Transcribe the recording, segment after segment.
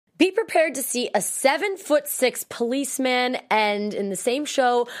Be prepared to see a 7'6" policeman and in the same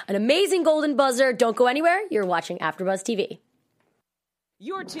show, an amazing golden buzzer. Don't go anywhere. You're watching AfterBuzz TV.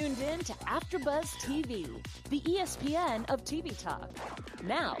 You're tuned in to AfterBuzz TV, the ESPN of TV talk.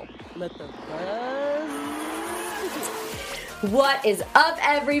 Now, let the buzz begin. What is up,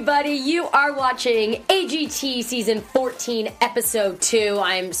 everybody? You are watching AGT Season 14, Episode 2.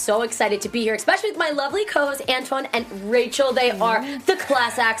 I'm so excited to be here, especially with my lovely co-hosts, Antoine and Rachel. They are the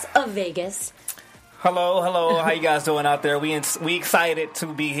class acts of Vegas. Hello. How you guys doing out there? We excited to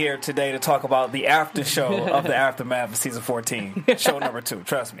be here today to talk about the after show of the aftermath of season 14, show number 2.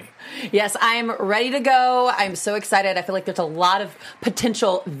 Trust me. Yes, I'm ready to go. I'm so excited. I feel like there's a lot of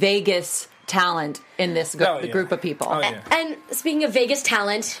potential Vegas talent in this group of people. Oh, yeah. And speaking of Vegas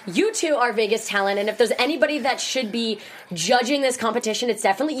talent, you two are Vegas talent, and if there's anybody that should be judging this competition, it's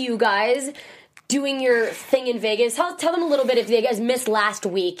definitely you guys. Doing your thing in Vegas. Tell them a little bit, if you guys missed last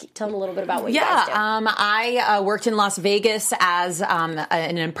week, tell them a little bit about what you guys do. I worked in Las Vegas as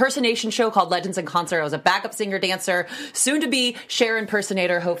an impersonation show called Legends in Concert. I was a backup singer, dancer, soon to be Cher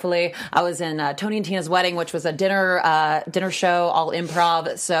impersonator, hopefully. I was in Tony and Tina's Wedding, which was a dinner show, all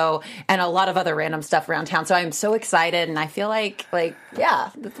improv, and a lot of other random stuff around town. So I'm so excited, and I feel like we've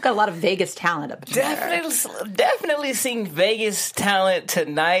got a lot of Vegas talent up there. Definitely seeing Vegas talent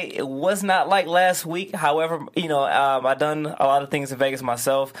tonight. It was not like last week. However, I've done a lot of things in Vegas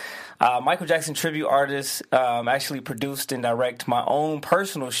myself. Michael Jackson tribute artist, actually produced and direct my own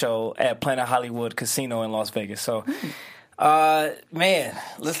personal show at Planet Hollywood Casino in Las Vegas. So, man,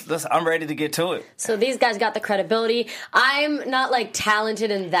 I'm ready to get to it. So these guys got the credibility. I'm not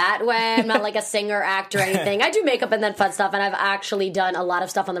talented in that way. I'm not like a singer, actor, or anything. I do makeup and then fun stuff, and I've actually done a lot of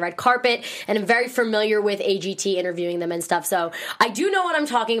stuff on the red carpet, and I'm very familiar with AGT, interviewing them and stuff. So I do know what I'm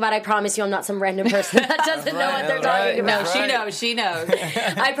talking about. I promise you I'm not some random person that doesn't know what they're talking about. No, she knows.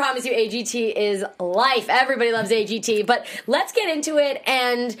 I promise you AGT is life. Everybody loves AGT. But let's get into it.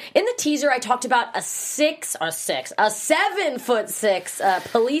 And in the teaser, I talked about a 7'6"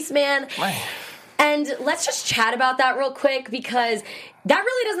 policeman. And let's just chat about that real quick, because that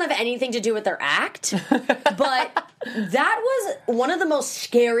really doesn't have anything to do with their act. But that was one of the most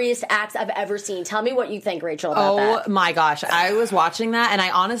scariest acts I've ever seen. Tell me what you think, Rachel, about that. Oh my gosh. I was watching that, and I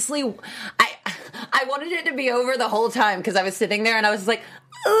honestly, I wanted it to be over the whole time, because I was sitting there and I was like,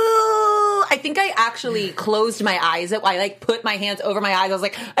 oh, I think I actually closed my eyes. I put my hands over my eyes. I was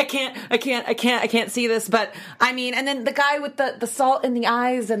like, I can't see this. But I mean, and then the guy with the salt in the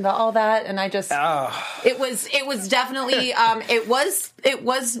eyes and all that, and I just, it was definitely, it was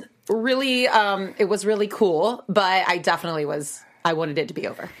really cool, but I wanted it to be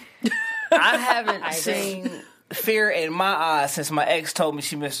over. I haven't seen fear in my eyes since my ex told me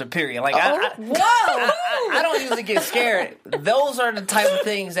she missed her period. I don't usually get scared. Those are the type of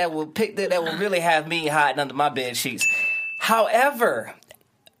things that will really have me hiding under my bed sheets. However,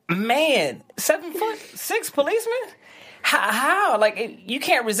 man, 7'6" policeman? How? You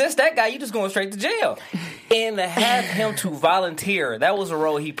can't resist that guy. You just going straight to jail. And to have him to volunteer, that was a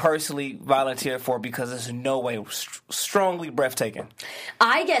role he personally volunteered for, because there's no way, strongly breathtaking.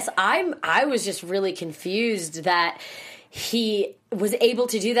 I guess I was just really confused that he was able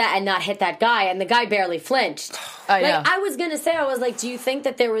to do that and not hit that guy, and the guy barely flinched. I was going to say, do you think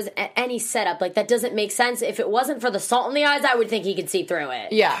that there was any setup? That doesn't make sense. If it wasn't for the salt in the eyes, I would think he could see through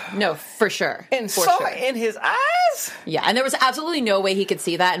it. Yeah, no, for sure. And salt in his eyes? Yeah, and there was absolutely no way he could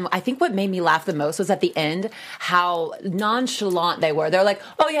see that. And I think what made me laugh the most was at the end, how nonchalant they were. They're like,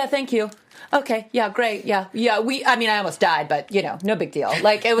 oh yeah, thank you. Okay, yeah, great, yeah. I almost died, but, no big deal.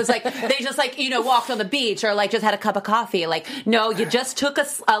 It was they just, walked on the beach, or, just had a cup of coffee. No, you just took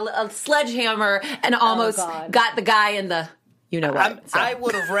a sledgehammer and almost got the guy in the, I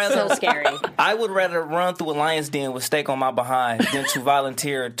would have rather... So scary. I would rather run through a lion's den with steak on my behind than to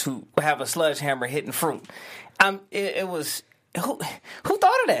volunteer to have a sledgehammer hitting fruit. It was... Who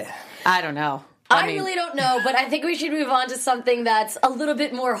thought of that? I don't know. I really don't know, but I think we should move on to something that's a little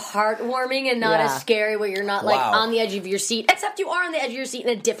bit more heartwarming and not as scary, where you're not on the edge of your seat, except you are on the edge of your seat in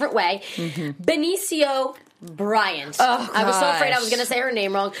a different way. Mm-hmm. Benicio Bryant. Oh, I was so afraid I was going to say her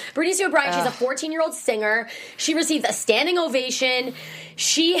name wrong. Benicio Bryant, she's a 14-year-old singer. She received a standing ovation.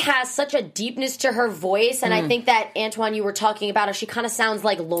 She has such a deepness to her voice, and I think that, Antoine, you were talking about her. She kind of sounds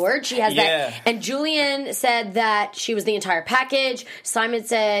like Lorde. She has that. And Julian said that she was the entire package. Simon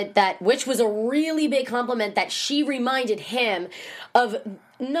said that, which was a really big compliment, that she reminded him of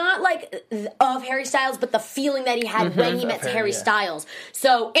not of Harry Styles, but the feeling that he had when he met Harry Styles.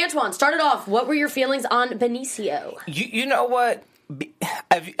 So, Antoine, started off. What were your feelings on Benicio? You know what?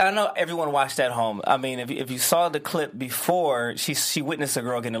 I know everyone watched at home. I mean, if you saw the clip before, she witnessed a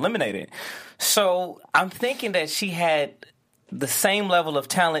girl getting eliminated. So I'm thinking that she had the same level of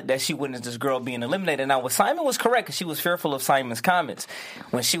talent that she witnessed this girl being eliminated. Now, what Simon was correct, because she was fearful of Simon's comments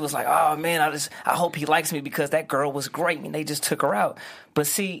when she was like, "Oh man, I hope he likes me because that girl was great and they just took her out." But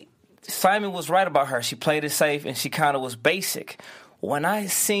see, Simon was right about her. She played it safe and she kind of was basic. When I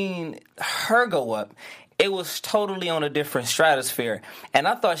seen her go up, it was totally on a different stratosphere. And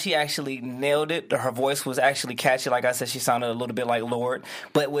I thought she actually nailed it. Her voice was actually catchy. Like I said, she sounded a little bit like Lorde,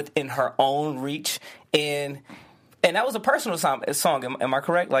 but within her own reach. And that was a personal song. Am I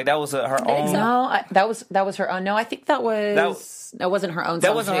correct? Like that was her own. No, that was her own. No, I think that wasn't her own.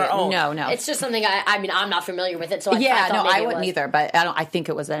 That wasn't her own. No. It's just something. I mean, I'm not familiar with it, so I wouldn't either. But I think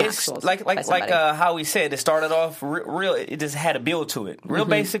it was an actual. Like how we said, it started off real. It just had a build to it, real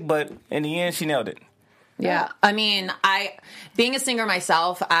basic, but in the end, she nailed it. Yeah. I mean, being a singer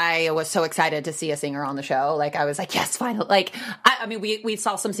myself, I was so excited to see a singer on the show. Like, I was like, yes, finally. Like, I mean, we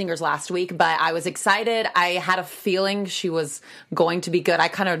saw some singers last week, but I was excited. I had a feeling she was going to be good. I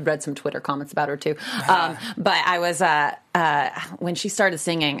kind of read some Twitter comments about her too. But I was, when she started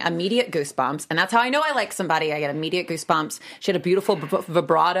singing, immediate goosebumps. And that's how I know I like somebody. I get immediate goosebumps. She had a beautiful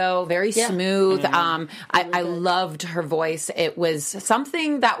vibrato, very smooth. I loved her voice. It was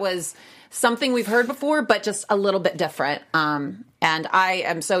something we've heard before, but just a little bit different. And I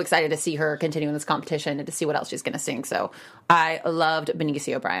am so excited to see her continue in this competition and to see what else she's going to sing. So I loved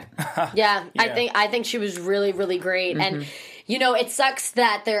Benicio Bryant. Yeah, I think she was really, really great. And, you know, it sucks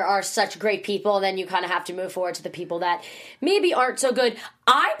that there are such great people, and then you kind of have to move forward to the people that maybe aren't so good.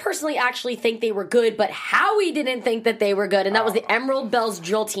 I personally actually think they were good, but Howie didn't think that they were good, and that was the Emerald Bells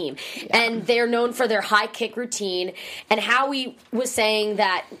drill team. Yeah. And they're known for their high kick routine, and Howie was saying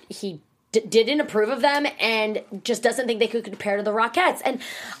that he didn't approve of them and just doesn't think they could compare to the Rockettes. And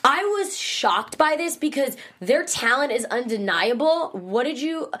I was shocked by this because their talent is undeniable. How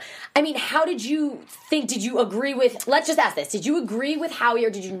did you think? Did you agree with, let's just ask this, did you agree with Howie or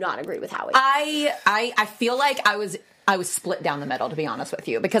did you not agree with Howie? I feel like I was split down the middle, to be honest with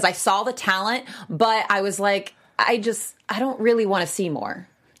you, because I saw the talent, but I was like, I don't really want to see more.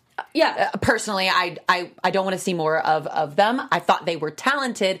 Yeah. Personally, I don't want to see more of them. I thought they were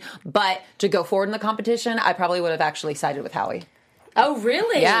talented, but to go forward in the competition, I probably would have actually sided with Howie. Oh,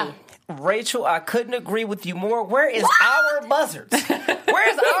 really? Yeah. Rachel, I couldn't agree with you more. Where is our buzzards?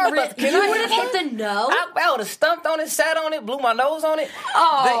 Where's our buzzards? You would have hit the no? I would have stumped on it, sat on it, blew my nose on it.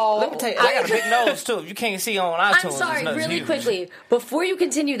 Oh. Let me tell you, I got a big nose, too. If you can't see on iTunes, I'm sorry, really huge. quickly, before you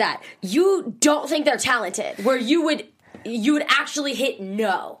continue that, you don't think they're talented, where you would actually hit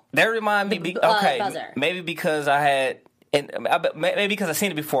no. That remind me, buzzer. Maybe because I had, maybe because I've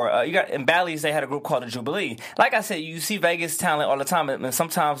seen it before. You got in Bally's, they had a group called the Jubilee. Like I said, you see Vegas talent all the time, and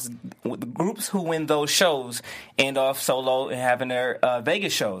sometimes the groups who win those shows end off solo and having their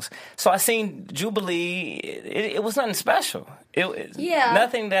Vegas shows. So I seen Jubilee. It was nothing special.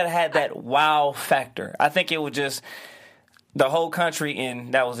 Nothing that had that wow factor. I think it was just the whole country,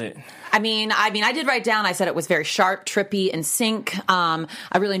 and that was it. I mean, I did write down, I said it was very sharp, trippy, and sync. I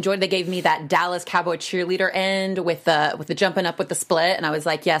really enjoyed it. They gave me that Dallas Cowboy cheerleader end with the jumping up with the split, and I was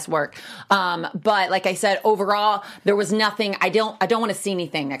like, yes, work. But like I said, overall, there was nothing. I don't want to see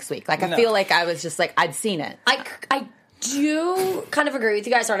anything next week. Like, I feel like I was just like, I'd seen it. I do kind of agree with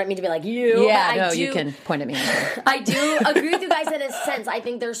you guys. Sorry, I don't mean to be like you. Yeah, no, you can point at me. I do agree with you guys in a sense. I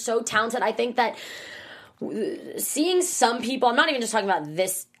think they're so talented. I think that seeing some people, I'm not even just talking about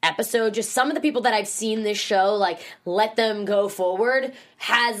this episode, just some of the people that I've seen this show, like, let them go forward,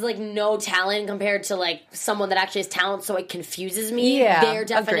 has, like, no talent compared to, like, someone that actually has talent, so it confuses me, their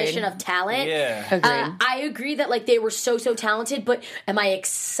definition of talent. Yeah. Agreed. I agree that, like, they were so talented, but am I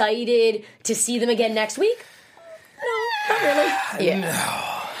excited to see them again next week? No, not really. Yeah.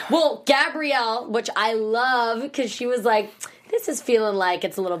 No. Well, Gabrielle, which I love, because she was like, this is feeling like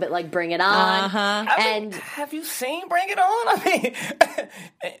it's a little bit like Bring It On. And have you seen Bring It On? I mean,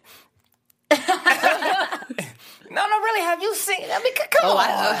 no, really. Have you seen? I mean, come on.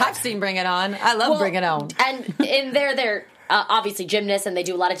 I've seen Bring It On. I love Bring It On. And in they're obviously gymnasts and they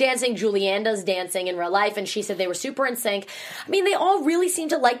do a lot of dancing. Julianne does dancing in real life, and she said they were super in sync. I mean, they all really seem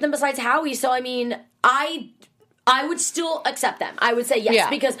to like them besides Howie. So I mean, I would still accept them. I would say yes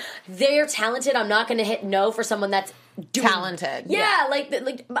because they're talented. I'm not going to hit no for someone that's talented. Yeah,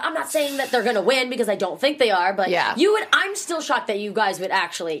 like I'm not saying that they're going to win because I don't think they are, but you would. I'm still shocked that you guys would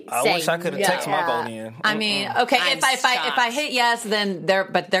actually say. I wish I could have texted my vote in. I mean, okay, if I hit yes, then they're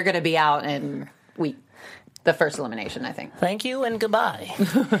going to be out in week the first elimination, I think. Thank you and goodbye.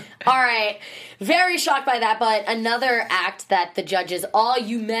 All right. Very shocked by that, but another act that the judges all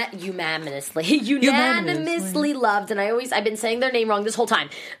unanimously loved, and I've been saying their name wrong this whole time.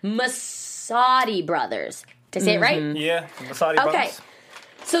 Masadi brothers. Did I say it right? Yeah, Masadi brothers. Okay.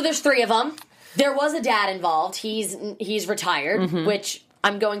 So there's 3 of them. There was a dad involved. He's retired, which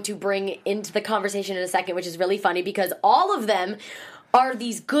I'm going to bring into the conversation in a second, which is really funny because all of them are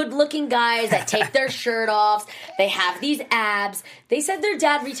these good-looking guys that take their shirt off. They have these abs. They said their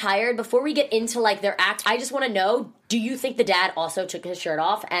dad retired. Before we get into, like, their act, I just want to know, do you think the dad also took his shirt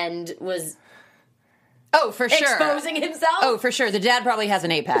off and was... Oh, for sure. Exposing himself? Oh, for sure. The dad probably has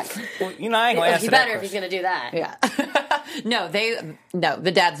an 8-pack. Well, I ain't going to answer He that better if he's going to do that. Yeah. No,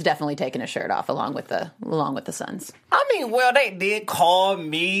 the dad's definitely taking his shirt off along with the sons. I mean, well, they did call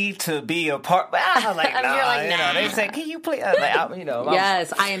me to be a part, but I was like, nah. You're like, nah. They said, can you please? I was like,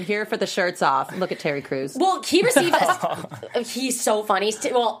 Yes, I am here for the shirts off. Look at Terry Crews. Well, he received he's so funny.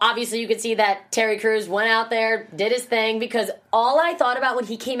 Well, obviously you could see that Terry Crews went out there, did his thing, because all I thought about when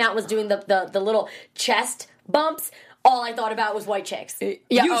he came out was doing the little chest bumps. All I thought about was White Chicks.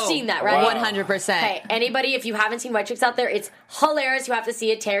 Yeah, You've seen that, right? 100%. Hey, anybody, if you haven't seen White Chicks out there, it's hilarious. You have to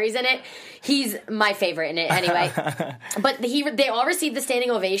see it. Terry's in it. He's my favorite in it anyway. But they all received the standing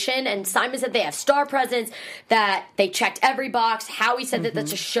ovation, and Simon said they have star presence, that they checked every box. Howie said that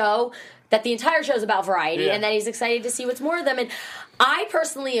that's a show, that the entire show is about variety, and that he's excited to see what's more of them. And I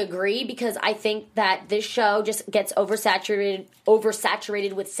personally agree, because I think that this show just gets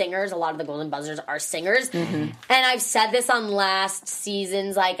oversaturated with singers. A lot of the Golden Buzzers are singers. And I've said this on last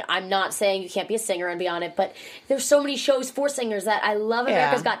seasons, like, I'm not saying you can't be a singer and be on it, but there's so many shows for singers that I love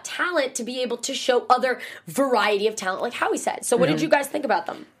America's Got Talent to be able to show other variety of talent, like Howie said. So what did you guys think about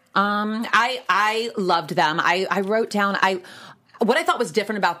them? I loved them. I wrote down... What I thought was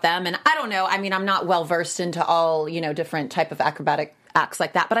different about them, and I don't know, I mean, I'm not well versed into all, different type of acrobatic acts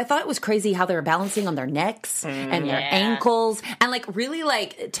like that, but I thought it was crazy how they were balancing on their necks and their ankles and like really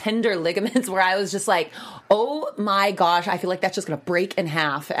like tender ligaments where I was just like, oh my gosh, I feel like that's just going to break in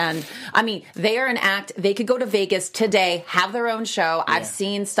half. And I mean, they are an act. They could go to Vegas today, have their own show. I've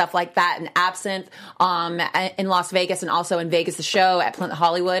seen stuff like that in Absinthe, in Las Vegas, and also in Vegas, the show at Planet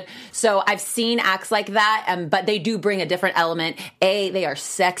Hollywood. So I've seen acts like that, but they do bring a different element. A, they are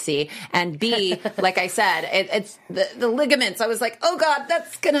sexy, and B, like I said, it's the ligaments. I was like, oh God,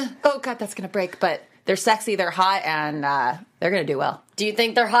 that's gonna break. But they're sexy, they're hot, and they're gonna do well. Do you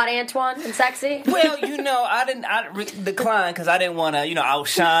think they're hot, Antoine, and sexy? Well, I declined because I didn't want to,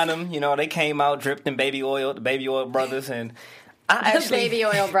 outshine them. They came out dripped in baby oil, the Baby Oil brothers, and the Baby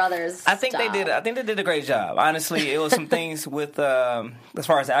Oil brothers. I think they did a great job. Honestly, it was some things with as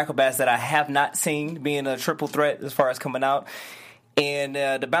far as the acrobats that I have not seen, being a triple threat as far as coming out. And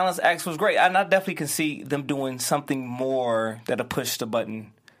the balance acts was great. And I definitely can see them doing something more that'll push the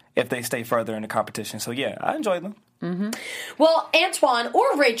button if they stay further in the competition. So, yeah, I enjoyed them. Mm-hmm. Well, Antoine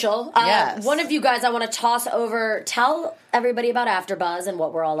or Rachel, one of you guys I want to toss over. Tell everybody about AfterBuzz and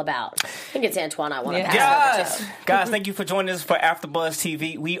what we're all about. I think it's Antoine I want to pass over to. Guys, thank you for joining us for AfterBuzz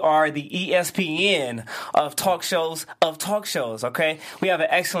TV. We are the ESPN of talk shows, okay? We have an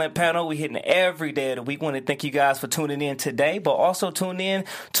excellent panel. We're hitting every day of the week. I want to thank you guys for tuning in today, but also tune in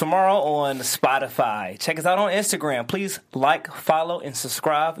tomorrow on Spotify. Check us out on Instagram. Please like, follow, and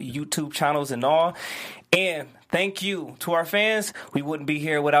subscribe, YouTube channels and all. And thank you to our fans. We wouldn't be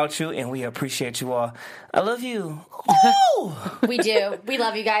here without you, and we appreciate you all. I love you. We do. We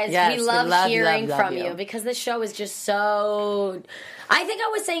love you guys. Yes, we love hearing from you because this show is just so... I think I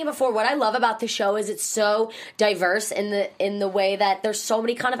was saying before, what I love about the show is it's so diverse in the way that there's so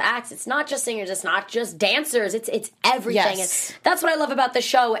many kind of acts. It's not just singers. It's not just dancers. It's everything. Yes. And that's what I love about the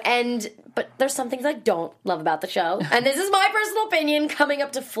show. But there's some things I don't love about the show. And this is my personal opinion. Coming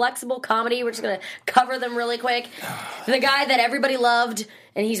up to flexible comedy, we're just going to cover them really quick. The guy that everybody loved,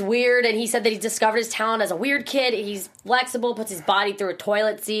 and he's weird, and he said that he discovered his talent as a weird kid. He's flexible, puts his body through a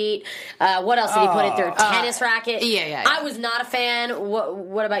toilet seat. What else did he put it through? A tennis racket? Yeah. I was not a fan.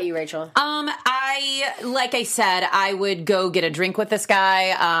 What about you, Rachel? Like I said, I would go get a drink with this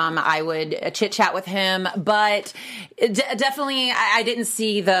guy. I would chit chat with him, but definitely I didn't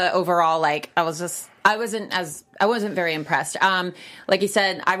see the overall, I wasn't very impressed. Like you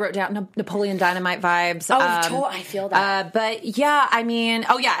said, I wrote down Napoleon Dynamite vibes. I feel that. But yeah, I mean,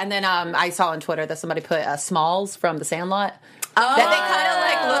 and then I saw on Twitter that somebody put Smalls from The Sandlot. That they kind of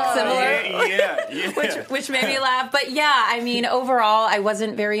look similar. Yeah. Which made me laugh. But yeah, I mean, overall, I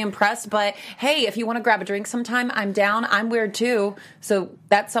wasn't very impressed. But hey, if you want to grab a drink sometime, I'm down. I'm weird too. So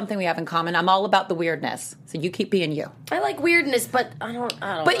that's something we have in common. I'm all about the weirdness. So you keep being you. I like weirdness, but I don't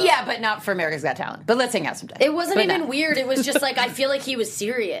But know. yeah, but not for America's Got Talent. But let's hang out sometime. It wasn't But even no. weird. It was just like, I feel like he was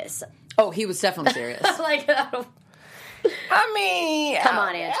serious. Oh, he was definitely serious. Like, I don't- I mean, Come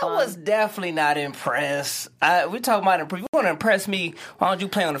on, I Antoine. was definitely not impressed. We talking about if you want to impress me, why don't you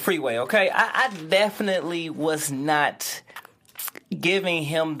play on the freeway? Okay, I definitely was not giving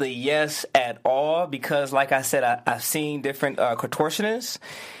him the yes at all because, like I said, I've seen different contortionists,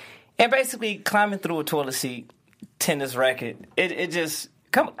 and basically climbing through a toilet seat, tennis racket. It just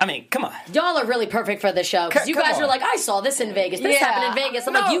come on. Y'all are really perfect for the show because you Come guys on. are like, I saw this in Vegas. This Yeah. happened in Vegas.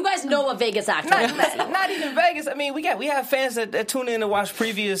 I'm No. like, you guys know a Vegas actor. Not even Vegas. I mean, we have fans that tune in to watch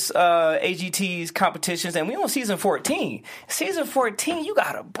previous AGT's competitions, and we on season 14. Season 14, you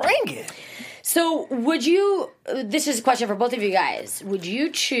gotta bring it. So, would you? This is a question for both of you guys. Would you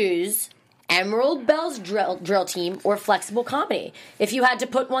choose Emerald Bell's drill team or Flexible Comedy if you had to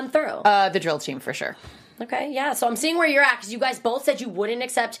put one through? The drill team for sure. Okay, yeah. So I'm seeing where you're at because you guys both said you wouldn't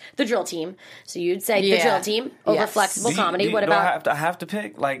accept the drill team. So you'd say the Yeah. drill team over Yes. Flexible Comedy. What do about? I have to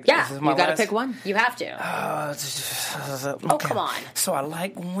pick? Like, Yeah, this is my You got to last- pick one. You have to. Oh, come on. So I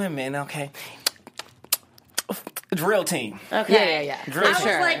like women. Okay, drill team. Okay. Yeah. Drill I was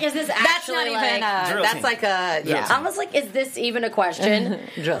team. like, is this actually That's not even. Drill That's team. like a Drill yeah. team. I was like, is this even a question?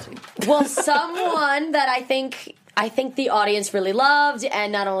 Drill team. Well, someone that I think the audience really loved,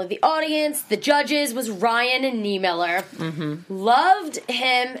 and not only the audience, the judges, was Ryan Niemiller. Loved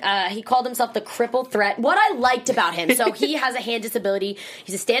him. He called himself the crippled threat. What I liked about him, so he has a hand disability.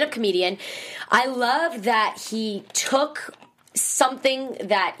 He's a stand-up comedian. I love that he took something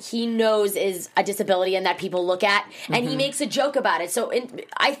that he knows is a disability and that people look at, and he makes a joke about it. So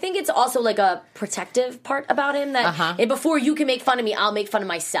I think it's also like a protective part about him that and before you can make fun of me, I'll make fun of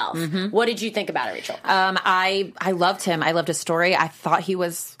myself. What did you think about it, Rachel? I loved him. I loved his story. I thought he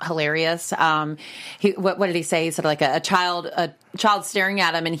was hilarious. What did he say? He said like a child staring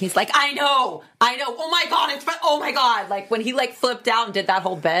at him, and he's like, I know. Oh my god! Like when he like flipped out and did that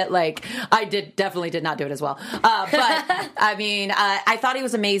whole bit, like I definitely did not do it as well. But I mean, I thought he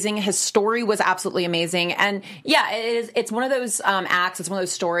was amazing. His story was absolutely amazing, and yeah, it's one of those acts. It's one of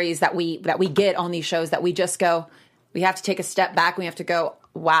those stories that we get on these shows that we just go. We have to take a step back. We have to go,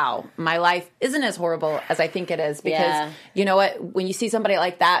 wow, my life isn't as horrible as I think it is. Because you know what? When you see somebody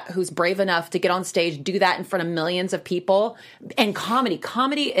like that who's brave enough to get on stage, do that in front of millions of people, and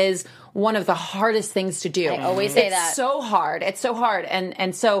comedy is one of the hardest things to do. I always say that. It's so hard. It's so hard.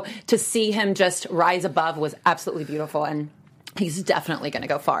 And so to see him just rise above was absolutely beautiful. And he's definitely going to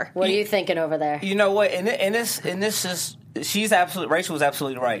go far. What are you thinking over there? You know what? And this is Rachel was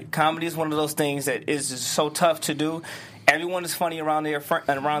absolutely right. Comedy is one of those things that is just so tough to do. Everyone is funny around your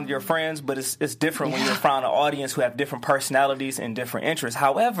friends, but it's different when you're around an audience who have different personalities and different interests.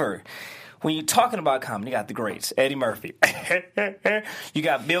 However, when you're talking about comedy, you got the greats, Eddie Murphy. You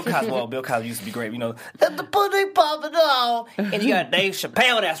got Bill Cosby. Well, Bill Cosby used to be great. You know, let the pudding pop it on. And you got Dave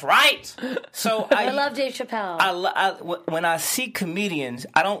Chappelle. That's right. So I love Dave Chappelle. when I see comedians,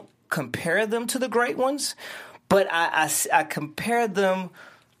 I don't compare them to the great ones, but I compare them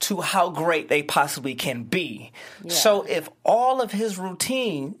to how great they possibly can be. Yeah. So if all of his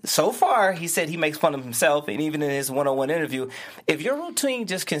routine, so far, he said he makes fun of himself, and even in his one-on-one interview, if your routine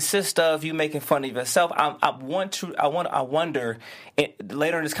just consists of you making fun of yourself, I wonder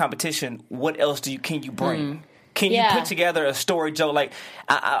later in this competition, what else can you bring? Can you put together a story, Joe? Like,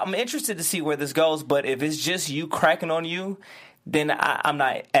 I'm interested to see where this goes, but if it's just you cracking on you, then I'm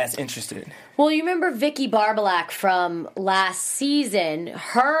not as interested. Well, you remember Vicky Barbalak from last season?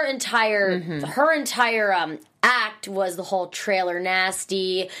 Her entire act was the whole trailer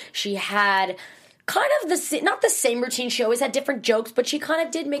nasty. She had kind of not the same routine. She always had different jokes, but she kind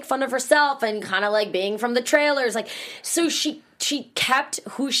of did make fun of herself and kind of like being from the trailers. Like, so she kept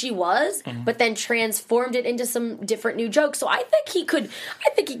who she was, but then transformed it into some different new jokes. So I think he could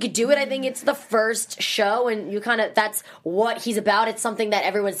do it. I think it's the first show, and you kind of, that's what he's about. It's something that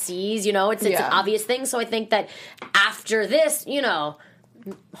everyone sees, you know, it's an obvious thing. So I think that after this, you know,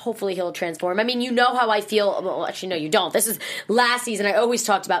 hopefully he'll transform. I mean, you know how I feel. Well, actually, no, you don't. This is last season. I always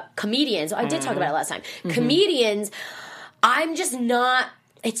talked about comedians. I did talk about it last time. Comedians, I'm just not,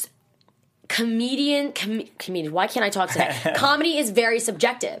 it's, comedian. Why can't I talk today? Comedy is very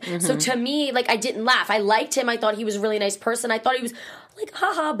subjective. So to me, like, I didn't laugh. I liked him. I thought he was a really nice person. I thought he was like,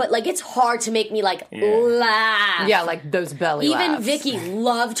 haha, but like it's hard to make me like laugh. Yeah, like those belly Even laughs. Vicky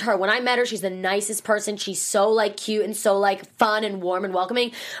loved her. When I met her, she's the nicest person. She's so like cute and so like fun and warm and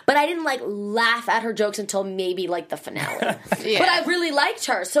welcoming. But I didn't like laugh at her jokes until maybe like the finale. But I really liked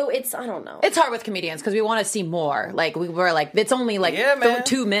her. So it's, I don't know. It's hard with comedians because we want to see more. Like we were like, it's only like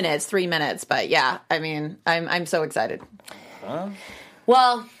 2 minutes, 3 minutes. But yeah, I mean, I'm so excited.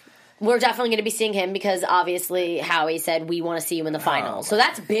 Well, we're definitely going to be seeing him because obviously Howie said we want to see you in the finals. So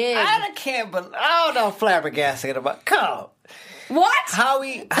that's big. I don't know, flabbergasted about. Come on. What?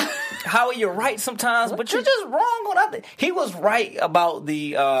 Howie, you're right sometimes, but you're just wrong on other. He was right about the.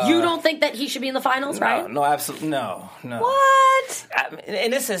 You don't think that he should be in the finals, right? No, absolutely no. What?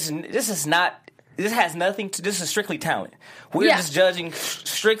 And this is not. This has nothing to. This is strictly talent. We're just judging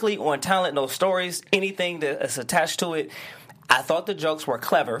strictly on talent, no stories, anything that's attached to it. I thought the jokes were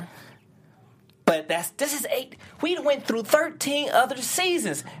clever. But this is 8. We went through 13 other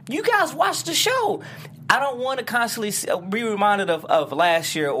seasons. You guys watched the show. I don't want to constantly be reminded of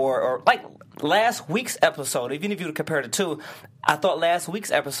last year or like last week's episode. Even if you compare the two, I thought last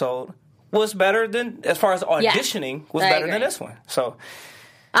week's episode was better than, as far as auditioning, was better than this one. So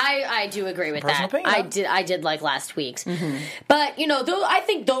I do agree with that. Opinion. I did like last week's. But, you know, I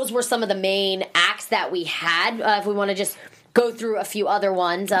think those were some of the main acts that we had. If we want to just go through a few other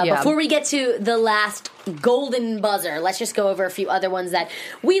ones. Before we get to the last golden buzzer, let's just go over a few other ones that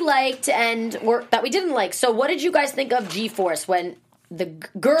we liked and that we didn't like. So what did you guys think of G-Force when the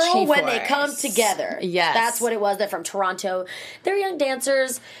girl when they come together? Yes. That's what it was. They're from Toronto. They're young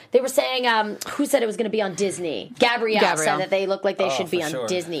dancers. They were saying, who said it was going to be on Disney? Gabrielle said that they look like they should be on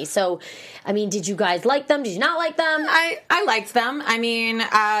Disney. So, I mean, did you guys like them? Did you not like them? I liked them. I mean,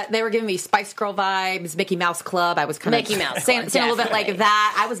 they were giving me Spice Girl vibes, Mickey Mouse Club. I was kind of saying a little bit like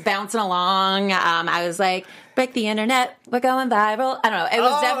that. I was bouncing along. I was like, break the internet, we're going viral. I don't know. It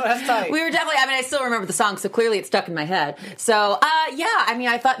was that's tight. We were definitely, I mean, I still remember the song, so clearly it's stuck in my head. So, yeah, I mean,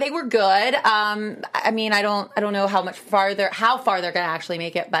 I thought they were good. I mean, I don't know how far they're going to actually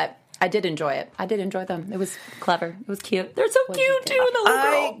make it, but I did enjoy it. I did enjoy them. It was clever. It was cute. They're so cute, too, the little girl.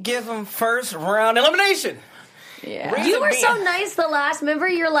 I give them first round elimination. Yeah. You were so nice the last. Remember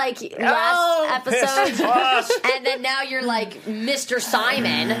your last episode, and then now you're like Mr.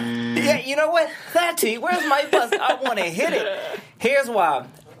 Simon. Yeah, you know what, Thati, where's my buzz? I want to hit it. Here's why.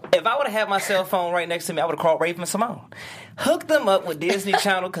 If I would have had my cell phone right next to me, I would have called Raven Simone. Hook them up with Disney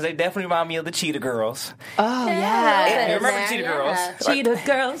Channel because they definitely remind me of the Cheetah Girls. Oh, yeah. You remember Cheetah Girls? Cheetah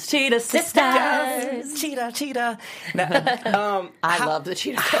Girls, Cheetah Sisters. Cheetah. Now, I love the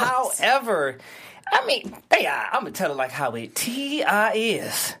Cheetah Girls. However, I mean, I'm going to tell it like how it T.I.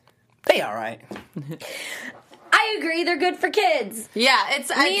 is. They all right. I agree. They're good for kids. Yeah,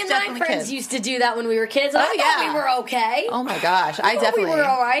 me and my friends used to do that when we were kids. I thought we were okay. Oh my gosh, I definitely we were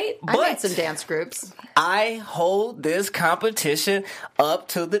all right. I made some dance groups. I hold this competition up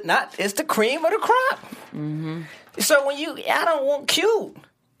to it's the cream of the crop. Mm-hmm. So I don't want cute.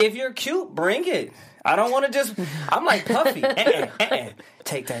 If you're cute, bring it. I don't want to just. I'm like Puffy.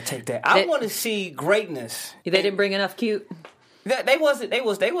 Take that. I want to see greatness. They didn't bring enough cute. They was cute. They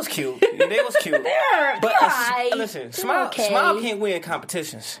was cute. But listen, Smile can't win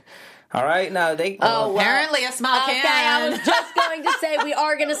competitions. All right, now apparently a Smile can. Okay, I was just going to say we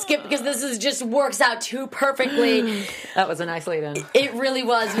are going to skip because this is just works out too perfectly. That was a nice lead-in. It really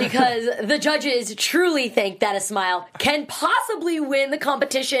was because the judges truly think that a Smile can possibly win the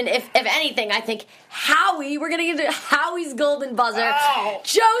competition. If anything, I think Howie. We're going to get to Howie's golden buzzer. Oh.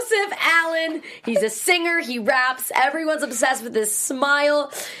 Joseph Allen. He's a singer. He raps. Everyone's obsessed with this smile.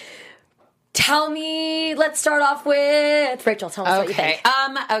 Let's start off with Rachel. Tell us what you think.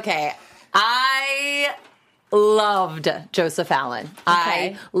 Okay. I loved Joseph Allen. Okay.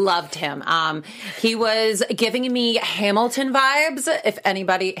 I loved him. He was giving me Hamilton vibes, if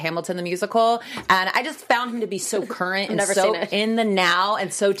anybody, Hamilton the musical. And I just found him to be so current and so in the now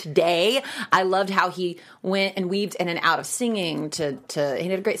and so today. I loved how he went and weaved in and out of singing he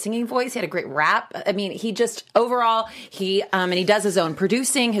had a great singing voice. He had a great rap. I mean, he just overall, and he does his own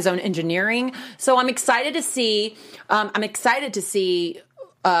producing, his own engineering. So I'm excited to see,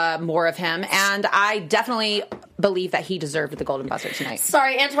 more of him, and I definitely believe that he deserved the golden buzzer tonight.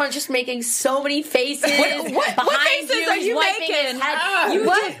 Sorry, Antoine's just making so many faces. What faces are you making?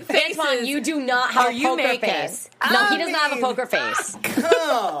 Antoine, you do not have a poker face. No, he does not have a poker face.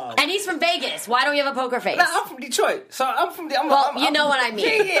 And he's from Vegas. Why don't you have a poker face? No, I'm from Detroit, so I'm from. You know what I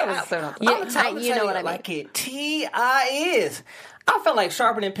mean. You know what I mean. Like it T.I. is. I felt like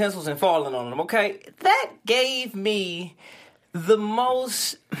sharpening pencils and falling on them. Okay, that gave me the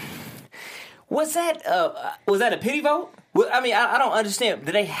most. Was that a pity vote? Well, I mean, I don't understand.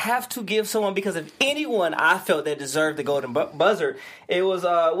 Did they have to give someone, because if anyone I felt that deserved the golden buzzer, it was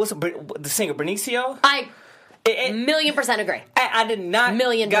the singer Benicio. I 1,000,000% agree. I did not.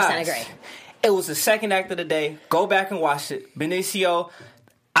 1,000,000% agree. It was the second act of the day. Go back and watch it. Benicio.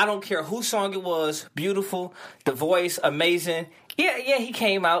 I don't care whose song it was. Beautiful. The voice, amazing. Yeah, he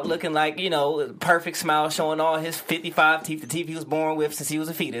came out looking like, perfect smile, showing all his 55 teeth, the teeth he was born with since he was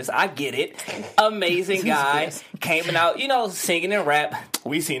a fetus. I get it. Amazing guy. Came out, singing and rap.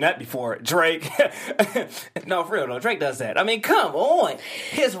 We seen that before. Drake. No, for real, no. Drake does that. I mean, come on.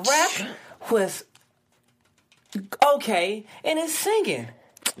 His rap was okay, and his singing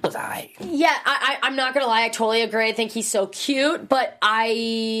was alright. Yeah, I'm not gonna lie. I totally agree. I think he's so cute, but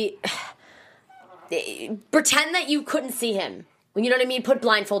I pretend that you couldn't see him. You know what I mean? Put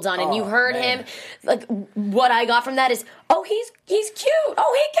blindfolds on, and you heard him. Like, what I got from that is, he's cute.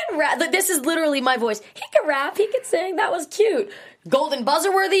 Oh, he can rap. Like, this is literally my voice. He can rap. He can sing. That was cute. Golden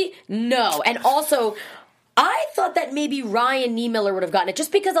buzzer worthy? No. And also, I thought that maybe Ryan Niemiller would have gotten it,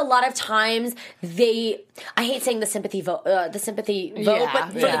 just because a lot of times I hate saying the sympathy vote, but for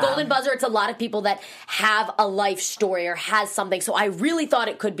the golden buzzer, it's a lot of people that have a life story or has something. So I really thought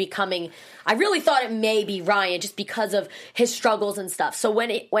it could be coming. I really thought it may be Ryan, just because of his struggles and stuff. So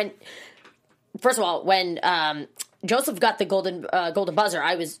when Joseph got the golden buzzer,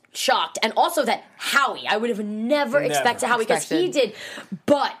 I was shocked, and also that Howie, I would have never expected Howie, because he did,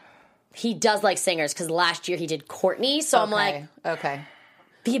 but. He does like singers, because last year he did Courtney, so I'm like... Okay.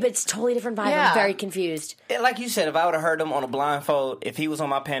 Yeah, but it's a totally different vibe. Yeah. I'm very confused. Like you said, if I would have heard him on a blindfold, if he was on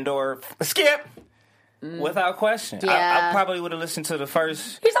my Pandora, skip! Without question. Yeah. I probably would have listened to the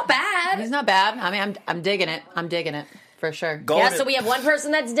first... He's not bad. He's not bad. I mean, I'm digging it. I'm digging it, for sure. Yeah, so we have one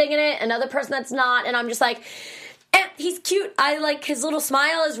person that's digging it, another person that's not, and I'm just like, he's cute. I like his little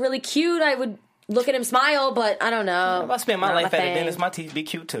smile is really cute. I would... look at him smile, but I don't know. If I spend my life at a dentist, my teeth be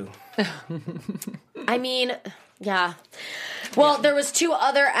cute too. I mean, yeah. Well, there was two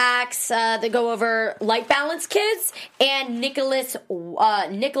other acts that go over Light Balance Kids and Nicholas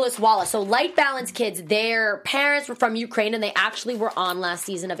Wallace. So Light Balance Kids, their parents were from Ukraine, and they actually were on last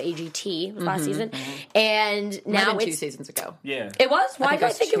season of AGT, last season. Mm-hmm. And now it's 2 seasons ago. Yeah. It was? Why do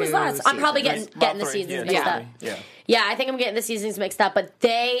I think it was last? Seasons. I'm probably getting the seasons mixed up. Yeah, I think I'm getting the seasons mixed up, but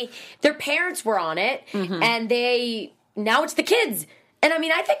their parents were on it, and now it's the kids. And I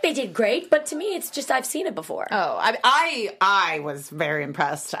mean, I think they did great, but to me, it's just I've seen it before. Oh, I was very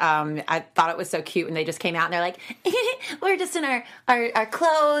impressed. I thought it was so cute, and they just came out and they're like, "We're just in our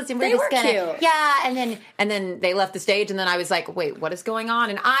clothes, and we're just gonna cute. Yeah." And then they left the stage, and then I was like, "Wait, what is going on?"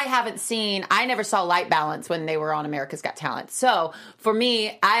 And I never saw Light Balance when they were on America's Got Talent. So for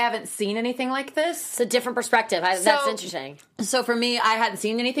me, I haven't seen anything like this. It's a different perspective. That's interesting. So for me, I hadn't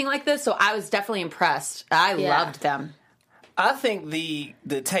seen anything like this, so I was definitely impressed. I loved them. I think the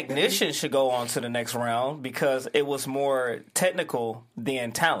technician should go on to the next round, because it was more technical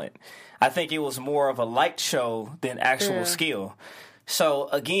than talent. I think it was more of a light show than actual skill. So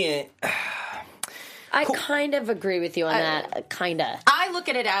again, I kind of agree with you on that. Kinda. I look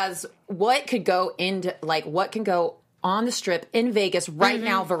at it as what can go on the strip in Vegas right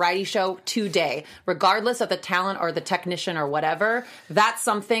now, variety show today, regardless of the talent or the technician or whatever. That's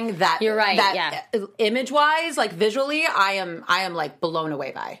something that you're right. Image wise, like visually, I am like blown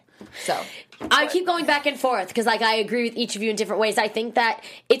away by. So I keep going back and forth, because I agree with each of you in different ways. I think that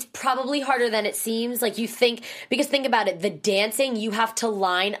it's probably harder than it seems. Like, you think, because think about it, the dancing, you have to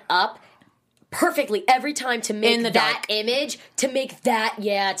line up perfectly every time to make that image, to make that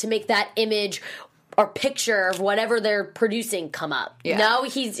image or picture of whatever they're producing come up. Yeah. No,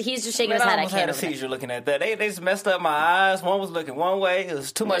 he's just shaking his head. I can't. I had a seizure looking at that. They just messed up my eyes. One was looking one way. It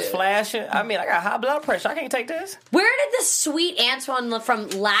was too much flashing. I mean, I got high blood pressure. I can't take this. Where did the sweet Antoine from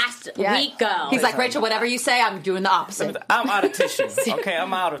last week go? He's like, Rachel, whatever you say, I'm doing the opposite. I'm out of tissue. Okay,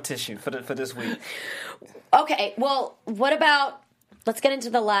 I'm out of tissue for this week. Okay, well, what about... Let's get into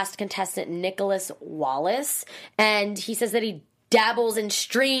the last contestant, Nicholas Wallace. And he says that he dabbles in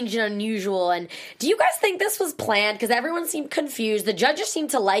strange and unusual. And do you guys think this was planned? Because everyone seemed confused. The judges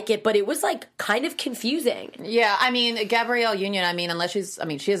seemed to like it, but it was like kind of confusing. Yeah, I mean, Gabrielle Union, she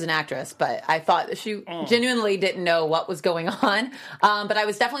is an actress, but I thought she genuinely didn't know what was going on. But I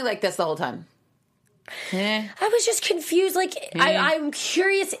was definitely like this the whole time. I was just confused. I'm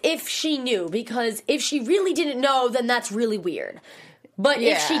curious if she knew, because if she really didn't know, then that's really weird. But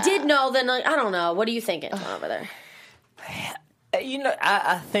if she did know, then I don't know. What are you thinking over there?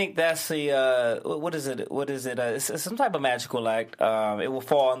 I think that's the what is it? It's some type of magical act. It will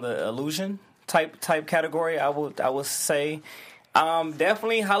fall in the illusion type category. I would say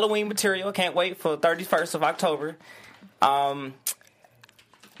definitely Halloween material. Can't wait for 31st of October.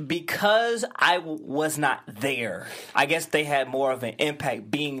 Because I was not there, I guess they had more of an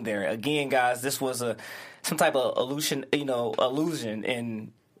impact being there. Again, guys, this was some type of illusion,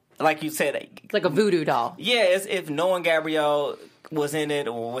 and like you said, like a voodoo doll. Yeah, as if knowing Gabrielle was in it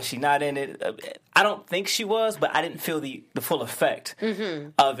or was she not in it. I don't think she was, but I didn't feel the full effect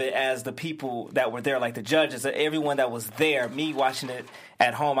of it as the people that were there, like the judges, everyone that was there. Me watching it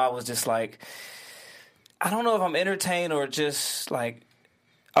at home, I was just like, I don't know if I'm entertained or just like,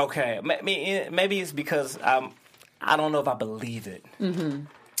 okay, maybe it's because I don't know if I believe it.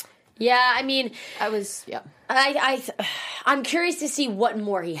 Yeah, I mean, I'm curious to see what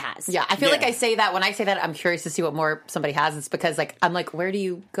more he has. Yeah, I feel like I say that when I say that I'm curious to see what more somebody has. It's because like I'm like, where do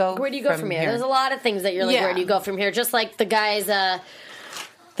you go? Where do you go from here? There's a lot of things that you're like, where do you go from here? Just like the guys, God,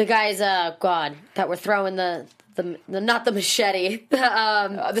 that were throwing the not the machete,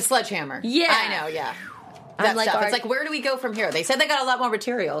 the sledgehammer. Yeah, I know. Yeah. That stuff. It's like, where do we go from here? They said they got a lot more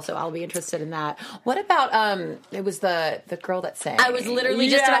material, so I'll be interested in that. What about it was the girl that sang? I was literally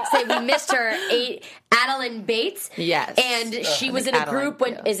just about to say we missed her. Adeline Bates. Yes, and she was in a group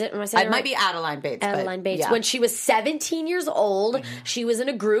when is it? Am I saying it might be Adeline Bates. Adeline Bates. Yeah. When she was 17 years old, she was in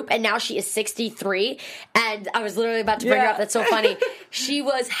a group, and now she is 63. And I was literally about to bring her up. That's so funny. She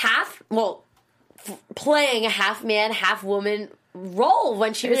was playing a half man, half woman role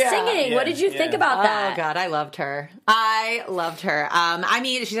when she was singing. What did you think about that? Oh God, I loved her. I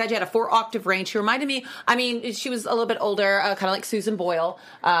mean, she said she had a 4-octave range. She reminded me, I mean, she was a little bit older, kind of like Susan Boyle,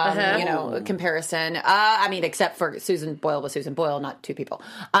 comparison. I mean, except for Susan Boyle was Susan Boyle, not two people.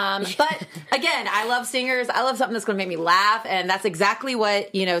 But again, I love singers. I love something that's going to make me laugh. And that's exactly what,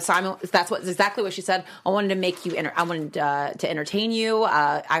 Simon, exactly what she said. I wanted to make you, I wanted to entertain you.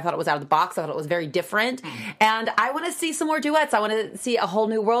 I thought it was out of the box. I thought it was very different. And I want to see some more duets. I want to see a whole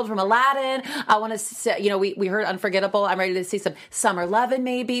new world from Aladdin. I want to see, we heard Unforgettable. I'm ready to see some Summer Lovin'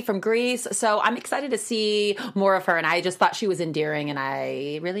 maybe from Grease. So I'm excited to see more of her. And I just thought she was endearing and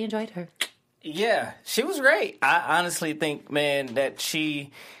I really enjoyed her. Yeah, she was great. I honestly think, man, that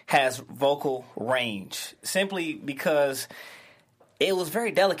she has vocal range simply because it was very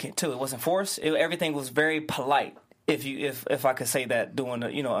delicate too. It wasn't forced. Everything was very polite. If I could say that doing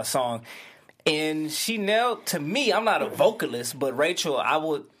a song. And she nailed, to me, I'm not a vocalist, but Rachel, I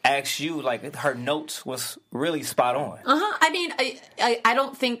would ask you, like, her notes was really spot on. I mean, I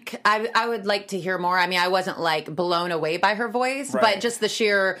don't think, I would like to hear more. I mean, I wasn't, like, blown away by her voice, but just the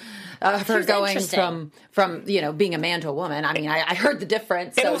sheer of her going from being a man to a woman. I mean, I heard the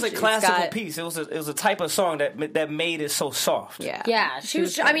difference. And it was a classical piece. It was a type of song that made it so soft. Yeah, she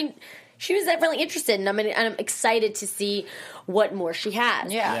was, I mean, she was definitely interested, and I'm excited to see what more she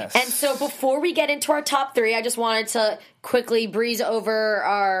has. Yeah. Yes. And so before we get into our top 3, I just wanted to quickly breeze over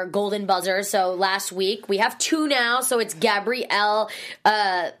our golden buzzer. So last week, we have 2 now, so it's Gabrielle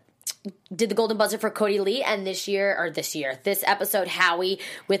did the golden buzzer for Cody Lee, and this episode, Howie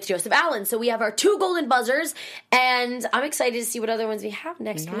with Joseph Allen. So we have our 2 golden buzzers, and I'm excited to see what other ones we have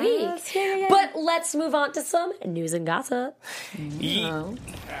next week. Yeah. But let's move on to some news and gossip. AfterBuzz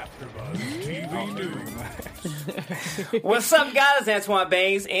TV News. What's up, guys? Antoine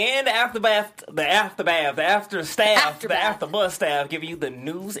Baines and the AfterBuzz staff giving you the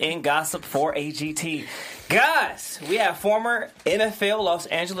news and gossip for AGT. Guys, we have former NFL Los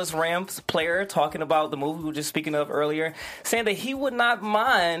Angeles Rams player talking about the movie we were just speaking of earlier, saying that he would not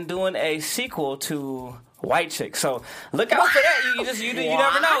mind doing a sequel to White Chick. So look out for that. You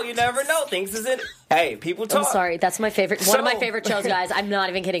never know. You never know. Things is in it. Hey, people talk. I'm sorry. That's my favorite. One of my favorite shows, guys. I'm not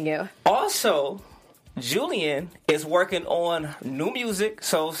even kidding you. Also, Julian is working on new music,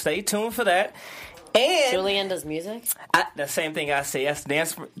 so stay tuned for that. And Julian does music? The same thing I say. That's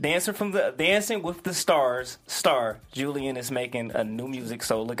Dancer from the Dancing with the Stars star. Julian is making a new music,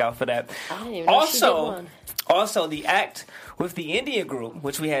 so look out for that. I didn't even know she did one. Also, the act with the India group,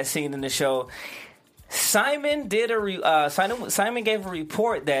 which we had seen in the show, Simon gave a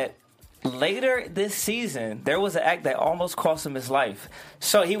report that later this season, there was an act that almost cost him his life.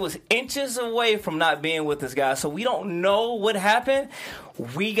 So he was inches away from not being with this guy. So we don't know what happened.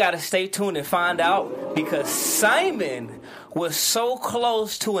 We got to stay tuned and find out, because Simon was so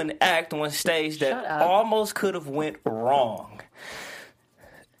close to an act on stage that almost could have went wrong.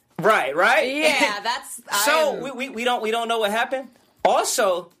 Right? Yeah, that's... So we don't know what happened.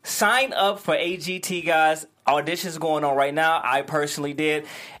 Also, sign up for AGT, guys. Auditions going on right now. I personally did.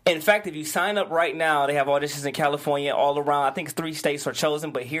 In fact, if you sign up right now, they have auditions in California, all around. I think 3 states are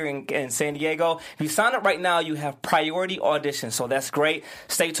chosen, but here in San Diego, if you sign up right now, you have priority auditions. So that's great.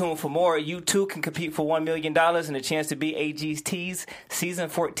 Stay tuned for more. You too can compete for $1 million and a chance to be AGT's Season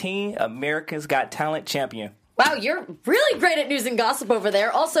 14 America's Got Talent champion. Wow, you're really great at news and gossip over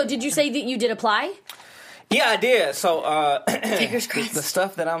there. Also, did you say that you did apply? Yeah, I did. So, Fingers crossed. The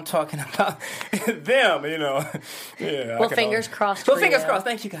stuff that I'm talking about, them, Yeah. Well, fingers crossed. Well, fingers crossed.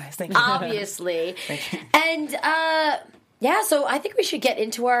 Thank you, guys. Thank you. Obviously. Thank you. And, so I think we should get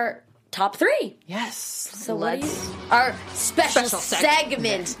into our top 3. Yes. So our special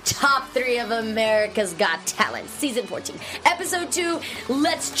segment, Top 3 of America's Got Talent, Season 14, Episode 2.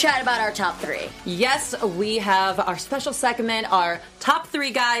 Let's chat about our top 3. Yes, we have our special segment, our top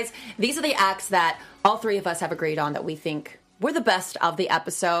 3 guys. These are the acts that all 3 of us have agreed on that we think were the best of the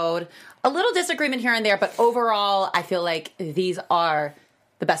episode. A little disagreement here and there, but overall, I feel like these are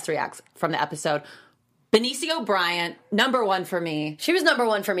the best 3 acts from the episode. Benicio Bryant, number 1 for me. She was number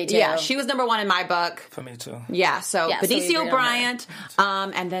 1 for me, too. Yeah, she was number 1 in my book. For me, too. Yeah, so Benicio Bryant.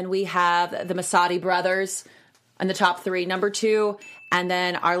 And then we have the Masadi brothers in the top 3, number 2. And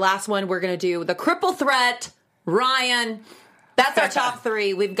then our last one, we're going to do the Cripple Threat, Ryan. That's our top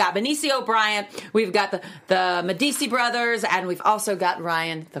 3. We've got Benicio Bryant, we've got the Medici brothers, and we've also got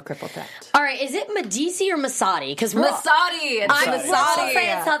Ryan, the Cripple Threat. All right, is it Medici or Masadi? Because Masadi. It's I'm Masadi.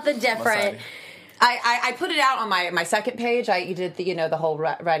 saying something different. Masadi. I put it out on my second page. You did the whole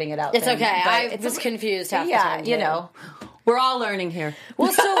writing it out. It's thing. okay. I was confused half the time. Yeah, we're all learning here.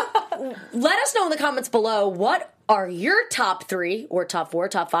 Well, so let us know in the comments below, what are your top 3 or top 4,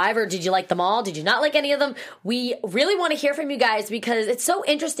 top 5, or did you like them all? Did you not like any of them? We really want to hear from you guys because it's so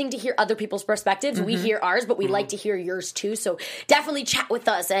interesting to hear other people's perspectives. We hear ours, but we like to hear yours too. So definitely chat with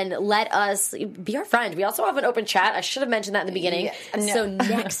us and let us be our friend. We also have an open chat. I should have mentioned that in the beginning. Yes. So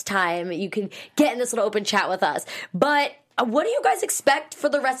next time you can get in this little open chat with us. But what do you guys expect for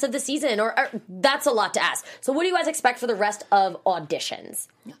the rest of the season? Or that's a lot to ask. So what do you guys expect for the rest of auditions?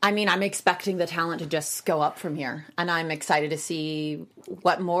 I mean, I'm expecting the talent to just go up from here. And I'm excited to see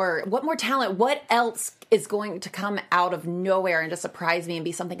what more talent, what else is going to come out of nowhere and just surprise me and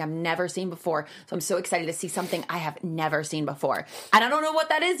be something I've never seen before. So I'm so excited to see something I have never seen before. And I don't know what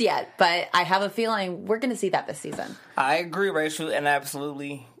that is yet, but I have a feeling we're going to see that this season. I agree, Rachel, and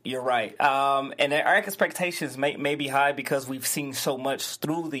absolutely, you're right. And our expectations may be high because we've seen so much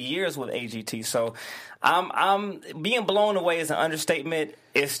through the years with AGT. So I'm being blown away is an understatement.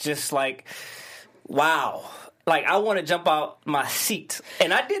 It's just like, wow. Like, I want to jump out my seat.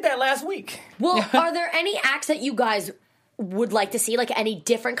 And I did that last week. Well, are there any acts that you guys would like to see, like any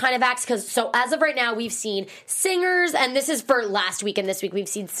different kind of acts? Because so as of right now, we've seen singers, and this is for last week and this week. We've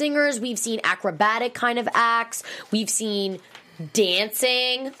seen singers, we've seen acrobatic kind of acts, we've seen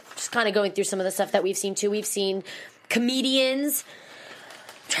dancing, just kind of going through some of the stuff that we've seen too. We've seen comedians.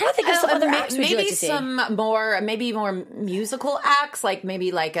 I'm trying to think of some other acts would you like to see. Maybe more musical acts, like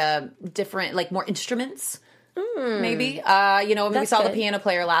maybe like a different, like more instruments. Maybe. We saw the piano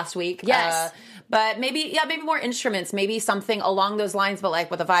player last week. Yes. But maybe more instruments, maybe something along those lines, but like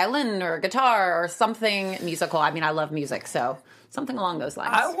with a violin or a guitar or something musical. I mean, I love music, so something along those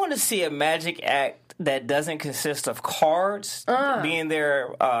lines. I want to see a magic act that doesn't consist of cards being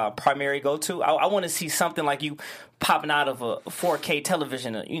their primary go-to. I want to see something like you popping out of a 4K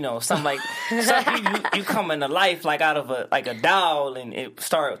television, something like something you come into life like out of a doll and it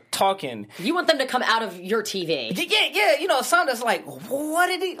start talking. You want them to come out of your TV. Yeah, something that's like, what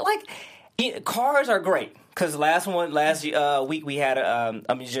did he like? Cards are great because last week we had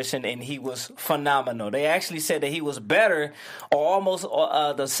a musician and he was phenomenal. They actually said that he was better or almost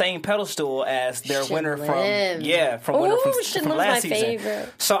the same pedestal as their winner from last season.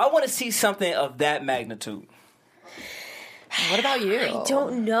 Favorite. So I want to see something of that magnitude. What about you? I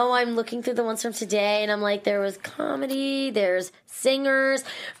don't know. I'm looking through the ones from today and I'm like, there was comedy, there's singers.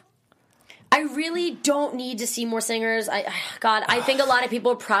 I really don't need to see more singers. I think a lot of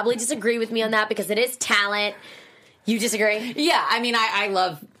people probably disagree with me on that because it is talent. You disagree? Yeah, I mean, I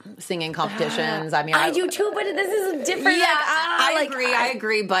love singing competitions. I mean, I do too, but this is different. Yeah, I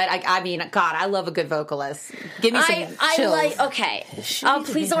agree. But I mean, God, I love a good vocalist. Give me some chills. Okay.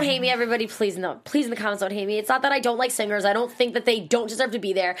 Please don't hate me, everybody. Please in the comments, don't hate me. It's not that I don't like singers. I don't think that they don't deserve to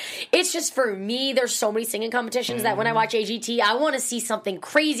be there. It's just for me, there's so many singing competitions that when I watch AGT, I want to see something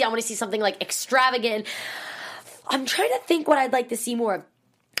crazy. I want to see something like extravagant. I'm trying to think what I'd like to see more.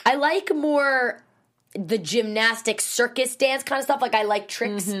 I like more the gymnastic circus dance kind of stuff. Like I like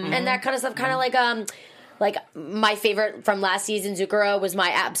tricks and that kind of stuff. Kind of like my favorite from last season, Zucchero, was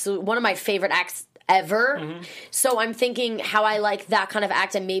one of my favorite ever. Mm-hmm. So I'm thinking how I like that kind of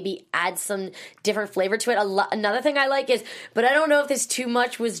act and maybe add some different flavor to it. Another thing I like is, but I don't know if this too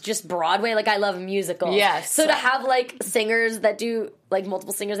much was just Broadway. Like, I love musicals. Yes. So to have like singers that do, like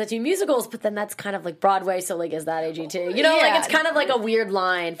multiple singers that do musicals, but then that's kind of like Broadway. So like, is that AGT? You know, like it's kind of like a weird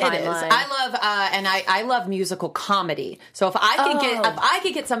line. Fine It is. line. I love and I love musical comedy. So if I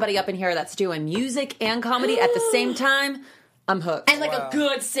could get somebody up in here that's doing music and comedy at the same time, I'm hooked. And like a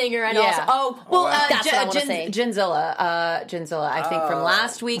good singer, and also that's what I want to say. Ginzilla, I think from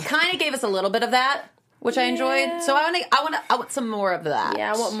last week kind of gave us a little bit of that, which I enjoyed. So I want some more of that.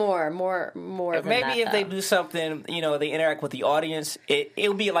 Yeah, I want more than Maybe that, if they do something, they interact with the audience. It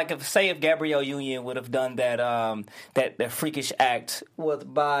would be like if Gabrielle Union would have done that freakish act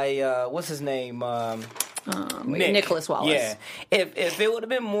by what's his name. Nicholas Wallace. Yeah, if it would have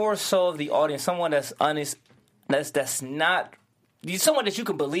been more so of the audience, someone that's honest, that's not someone that you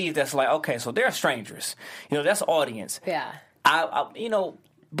can believe. That's like, okay, so they're strangers. That's audience. Yeah. I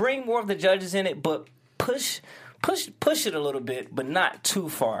bring more of the judges in it, but push it a little bit, but not too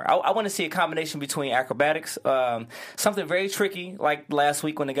far. I want to see a combination between acrobatics, something very tricky, like last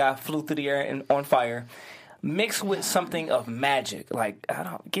week when the guy flew through the air and on fire, mixed with something of magic, like I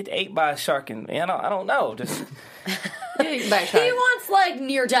don't get ate by a shark, and I don't know, just. He wants like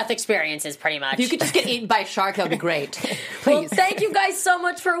near-death experiences, pretty much. If you could just get eaten by a shark, that would be great. Please. Well, thank you guys so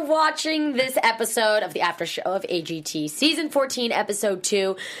much for watching this episode of the After Show of AGT, Season 14, Episode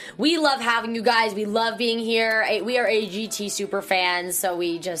 2. We love having you guys. We love being here. We are AGT super fans, so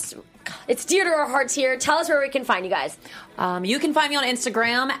it's dear to our hearts here. Tell us where we can find you guys. You can find me on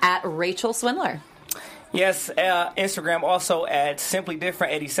Instagram at Rachel Swindler. Yes, Instagram also at Simply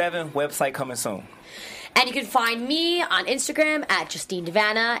Different 87. Website coming soon. And you can find me on Instagram at Justine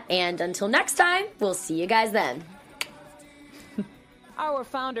Devanna. And until next time, we'll see you guys then. Our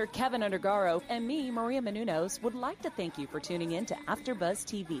founder, Kevin Undergaro, and me, Maria Menounos, would like to thank you for tuning in to AfterBuzz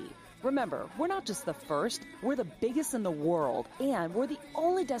TV. Remember, we're not just the first, we're the biggest in the world, and we're the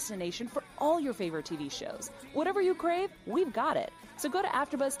only destination for all your favorite TV shows. Whatever you crave, we've got it. So go to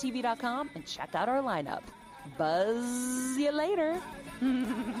AfterBuzzTV.com and check out our lineup. Buzz you later.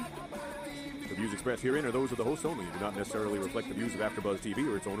 The views expressed herein are those of the hosts only and do not necessarily reflect the views of AfterBuzz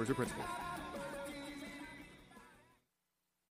TV or its owners or principals.